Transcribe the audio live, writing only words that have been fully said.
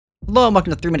Hello and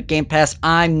welcome to 3 Minute Game Pass.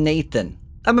 I'm Nathan.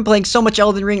 I've been playing so much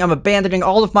Elden Ring, I'm abandoning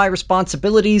all of my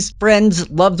responsibilities, friends,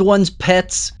 loved ones,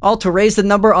 pets, all to raise the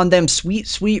number on them sweet,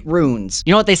 sweet runes.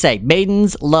 You know what they say,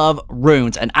 maidens love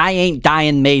runes, and I ain't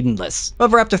dying maidenless.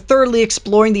 However, after thoroughly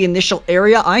exploring the initial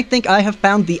area, I think I have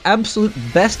found the absolute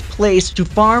best place to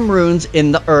farm runes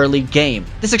in the early game.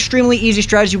 This extremely easy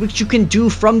strategy, which you can do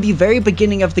from the very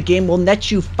beginning of the game, will net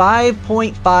you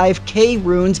 5.5k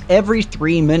runes every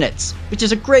 3 minutes, which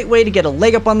is a great way to get a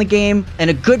leg up on the game, and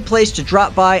a good place to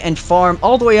drop by and farm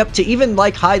all the way up to even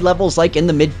like high levels like in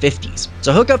the mid 50s.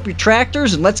 So hook up your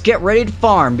tractors and let's get ready to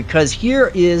farm, because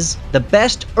here is the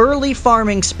best early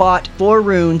farming spot for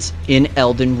runes in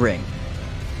Elden Ring.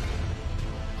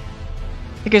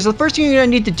 Okay, so the first thing you're going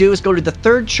to need to do is go to the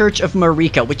third church of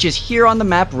Marika, which is here on the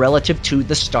map relative to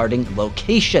the starting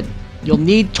location. You'll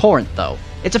need Torrent though.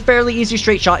 It's a fairly easy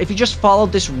straight shot. If you just follow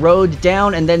this road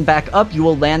down and then back up, you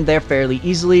will land there fairly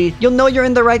easily. You'll know you're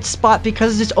in the right spot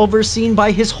because it's overseen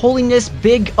by His Holiness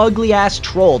Big Ugly Ass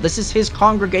Troll. This is his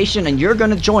congregation and you're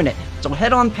gonna join it. So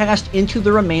head on past into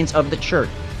the remains of the church.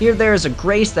 Here there is a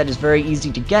grace that is very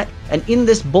easy to get, and in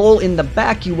this bowl in the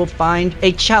back you will find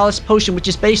a chalice potion, which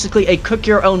is basically a cook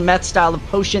your own meth style of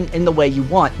potion in the way you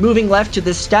want. Moving left to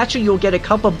this statue, you'll get a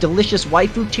cup of delicious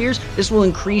waifu tears. This will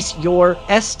increase your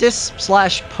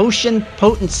Estus/potion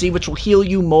potency, which will heal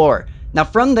you more. Now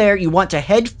from there, you want to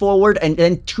head forward and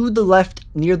then to the left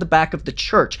near the back of the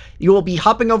church. You will be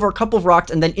hopping over a couple of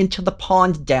rocks and then into the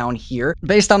pond down here.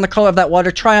 Based on the color of that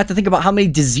water, try not to think about how many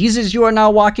diseases you are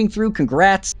now walking through.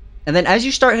 Congrats. And then as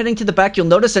you start heading to the back, you'll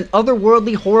notice an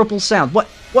otherworldly horrible sound. What?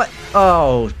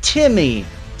 Oh, Timmy,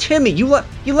 you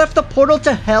left the portal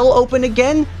to hell open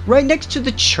again? Right next to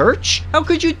the church? How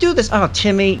could you do this? Oh,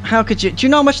 Timmy, how could you? Do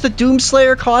you know how much the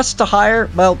Doomslayer costs to hire?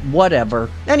 Well, whatever.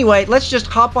 Anyway, let's just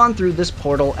hop on through this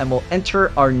portal and we'll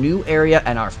enter our new area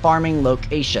and our farming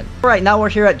location. All right, now we're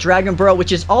here at Dragonboro,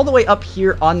 which is all the way up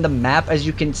here on the map. As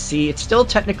you can see, it's still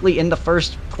technically in the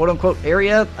first quote-unquote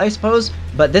area, I suppose,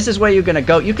 but this is where you're gonna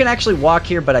go. You can actually walk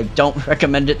here, but I don't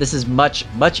recommend it. This is much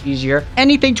easier.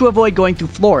 Anything to avoid going through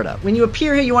Florida. When you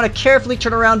appear here, you want to carefully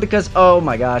turn around because, oh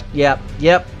my gosh, yep,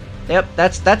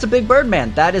 that's a big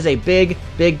birdman. That is a big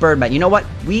birdman. You know what?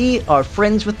 We are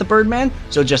friends with the birdman,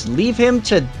 so just leave him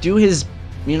to do his,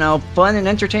 fun and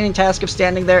entertaining task of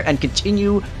standing there and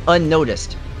continue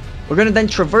unnoticed. We're going to then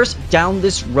traverse down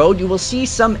this road. You will see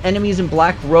some enemies in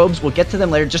black robes. We'll get to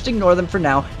them later. Just ignore them for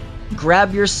now.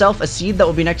 Grab yourself a seed that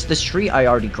will be next to this tree. I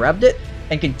already grabbed it.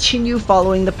 And continue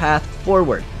following the path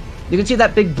forward. You can see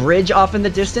that big bridge off in the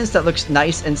distance that looks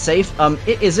nice and safe.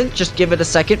 It isn't. Just give it a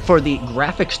second for the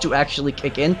graphics to actually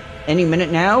kick in. Any minute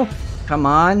now. Come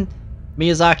on.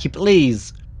 Miyazaki,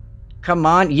 please. Come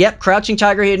on. Yep, Crouching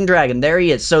Tiger, Hidden Dragon. There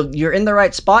he is. So you're in the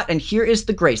right spot, and here is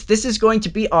the grace. This is going to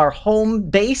be our home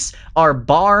base, our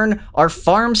barn, our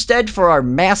farmstead for our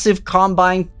massive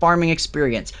combine farming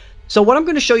experience. So what I'm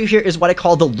going to show you here is what I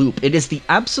call the loop. It is the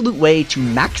absolute way to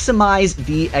maximize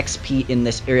the XP in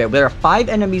this area. There are 5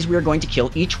 enemies we are going to kill,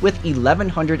 each with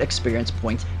 1100 experience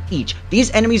points each.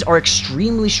 These enemies are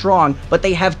extremely strong, but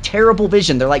they have terrible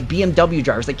vision. They're like BMW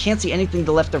drivers. They can't see anything to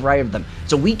the left or right of them.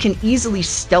 So we can easily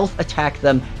stealth attack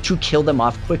them to kill them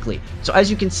off quickly. So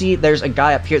as you can see, there's a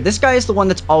guy up here. This guy is the one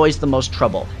that's always the most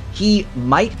trouble. He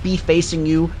might be facing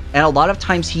you, and a lot of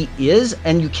times he is,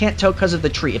 and you can't tell because of the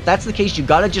tree. If that's the case, you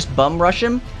gotta just bum rush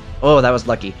him. Oh, that was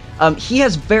lucky. He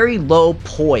has very low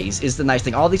poise, is the nice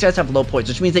thing. All these guys have low poise,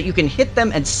 which means that you can hit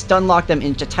them and stun lock them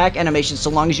into attack animations so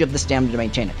long as you have the stamina to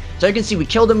maintain it. So you can see we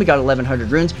killed him, we got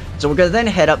 1100 runes, so we're gonna then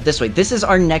head up this way. This is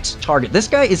our next target. This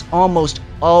guy is almost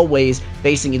always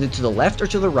facing either to the left or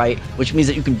to the right, which means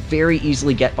that you can very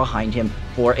easily get behind him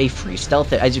for a free stealth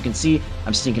hit. As you can see,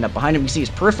 I'm sneaking up behind him. You can see his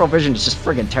peripheral vision is just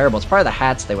friggin' terrible. It's part of the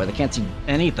hats they wear. They can't see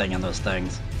anything in those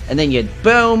things. And then you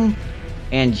boom,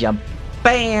 and you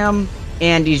bam,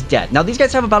 and he's dead. Now, these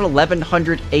guys have about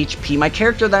 1100 HP. My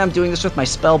character that I'm doing this with, my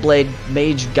Spellblade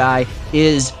mage guy,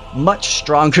 is much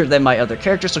stronger than my other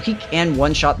character, so he can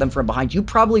one-shot them from behind. You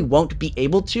probably won't be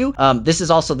able to. This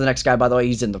is also the next guy, by the way.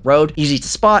 He's in the road. Easy to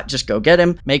spot. Just go get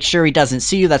him. Make sure he doesn't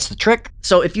see you. That's the trick.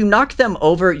 So if you knock them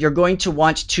over, you're going to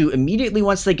want to immediately,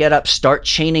 once they get up, start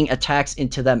chaining attacks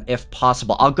into them if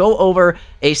possible. I'll go over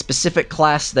a specific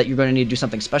class that you're going to need to do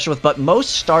something special with, but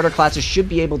most starter classes should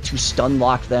be able to stun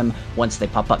lock them once they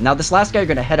pop up. Now, this last guy, you're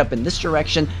going to head up in this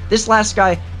direction. This last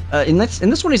guy, in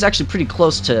this one, he's actually pretty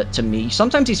close to me.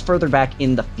 Sometimes he's further back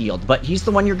in the field, but he's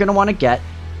the one you're going to want to get.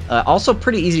 Also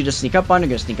pretty easy to sneak up on. You're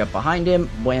going to sneak up behind him.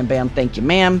 Wham, bam, thank you,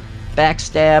 ma'am.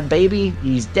 Backstab, baby.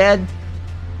 He's dead.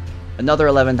 Another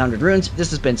 1100 runes. This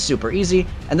has been super easy.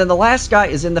 And then the last guy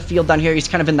is in the field down here. He's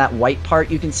kind of in that white part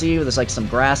you can see. There's like some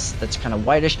grass that's kind of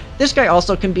whitish. This guy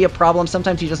also can be a problem.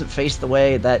 Sometimes he doesn't face the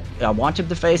way that I want him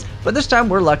to face. But this time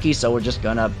we're lucky, so we're just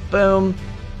gonna boom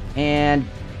and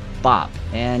bop.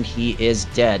 And he is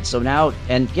dead. So now,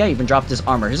 and yeah, even dropped his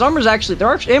armor. His armor is actually,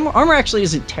 armor actually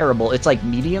isn't terrible. It's like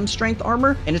medium strength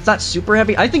armor, and it's not super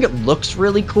heavy. I think it looks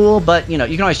really cool, but you know,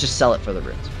 you can always just sell it for the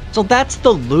runes. So that's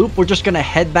the loop. We're just gonna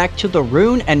head back to the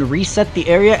rune and reset the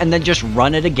area and then just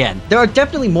run it again. There are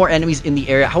definitely more enemies in the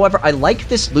area. However, I like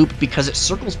this loop because it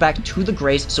circles back to the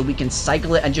grace so we can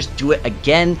cycle it and just do it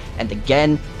again and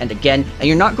again and again. And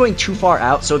you're not going too far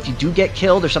out, so if you do get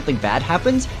killed or something bad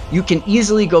happens, you can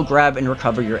easily go grab and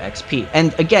recover your XP.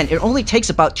 And again, it only takes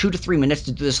about 2 to 3 minutes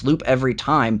to do this loop every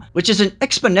time, which is an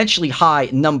exponentially high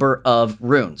number of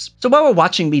runes. So while we're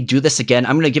watching me do this again,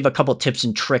 I'm gonna give a couple tips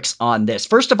and tricks on this.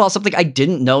 First of all, something I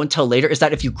didn't know until later is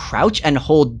that if you crouch and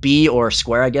hold B or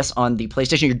square, I guess, on the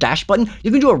PlayStation, your dash button, you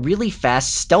can do a really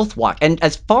fast stealth walk. And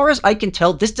as far as I can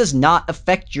tell, this does not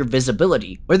affect your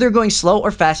visibility. Whether you're going slow or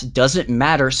fast doesn't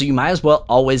matter, so you might as well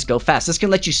always go fast. This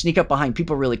can let you sneak up behind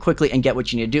people really quickly and get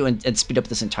what you need to do and speed up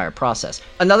this entire process.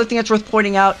 Another thing that's worth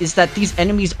pointing out is that these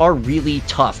enemies are really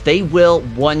tough. They will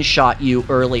one-shot you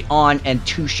early on and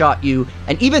two-shot you,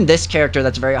 and even this character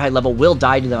that's very high level will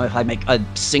die to them if I make a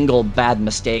single bad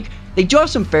mistake. They do have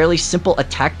some fairly simple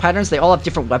attack patterns. They all have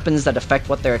different weapons that affect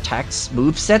what their attacks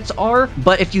movesets are.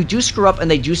 But if you do screw up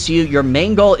and they do see you, your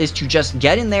main goal is to just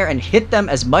get in there and hit them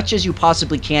as much as you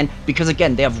possibly can, because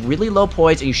again, they have really low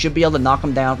poise and you should be able to knock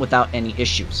them down without any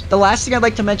issues. The last thing I'd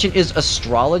like to mention is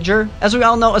Astrologer. As we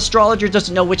all know, Astrologer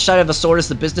doesn't know which side of the sword is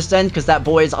the business end because that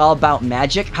boy is all about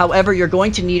magic. However, you're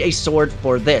going to need a sword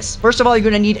for this. First of all, you're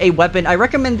going to need a weapon. I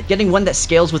recommend getting one that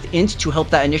scales with int to help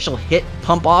that initial hit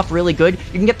pump off really good.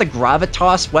 You can get the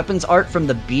Gravitas weapons art from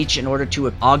the beach in order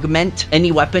to augment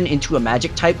any weapon into a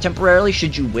magic type temporarily,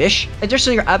 should you wish.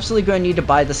 Additionally, you're absolutely going to need to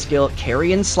buy the skill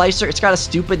Carrion Slicer. It's got a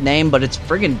stupid name, but it's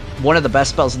friggin' one of the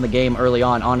best spells in the game early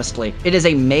on, honestly. It is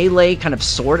a melee kind of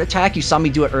sword attack. You saw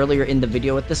me do it earlier in the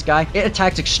video with this guy. It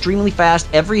attacks extremely fast.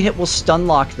 Every hit will stun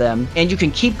lock them, and you can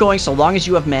keep going so long as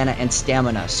you have mana and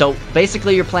stamina. So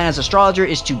basically, your plan as Astrologer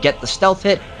is to get the stealth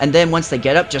hit, and then once they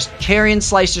get up, just Carrion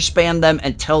Slicer spam them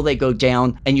until they go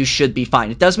down, and you should be fine.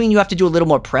 It does mean you have to do a little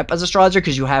more prep as Astrologer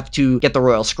because you have to get the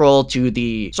Royal Scroll to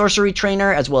the Sorcery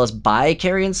Trainer as well as buy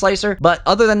Carrion Slicer, but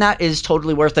other than that, it is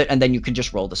totally worth it, and then you can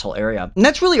just roll this whole area. And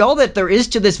that's really all that there is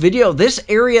to this video. This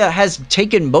area has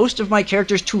taken most of my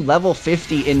characters to level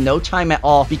 50 in no time at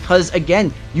all because,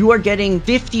 again, you are getting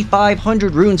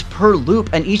 5,500 runes per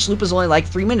loop, and each loop is only like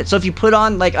 3 minutes. So if you put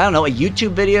on, like, I don't know, a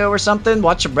YouTube video or something,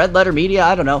 watch some Red Letter Media,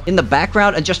 I don't know, in the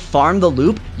background and just farm the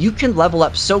loop, you can level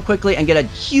up so quickly and get a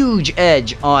huge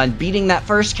edge on beating that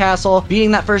first castle,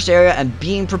 beating that first area, and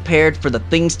being prepared for the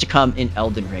things to come in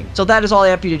Elden Ring. So that is all I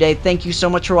have for you today. Thank you so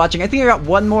much for watching. I think I got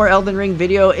one more Elden Ring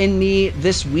video in me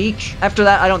this week. After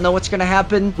that, I don't know what's going to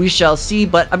happen. We shall see,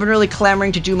 but I've been really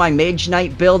clamoring to do my Mage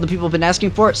Knight build, and people have been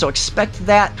asking for it, so expect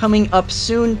that coming up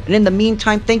soon. And in the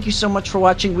meantime, thank you so much for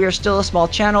watching. We are still a small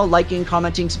channel. Liking,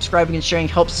 commenting, subscribing, and sharing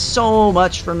helps so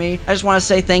much for me. I just want to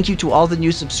say thank you to all the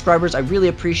new subscribers. I really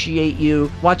appreciate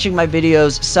you watching my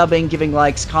videos, subbing, giving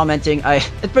likes, commenting.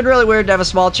 It's been really weird to have a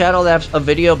small channel that have a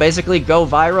video basically go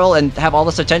viral and have all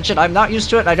this attention. I'm not used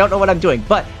to it. I don't know what I'm doing,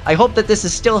 but I hope that this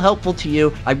is still helpful to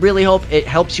you. I really hope it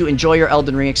helps you enjoy your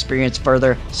Elden Ring experience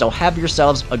further. So have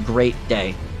yourselves a great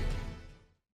day.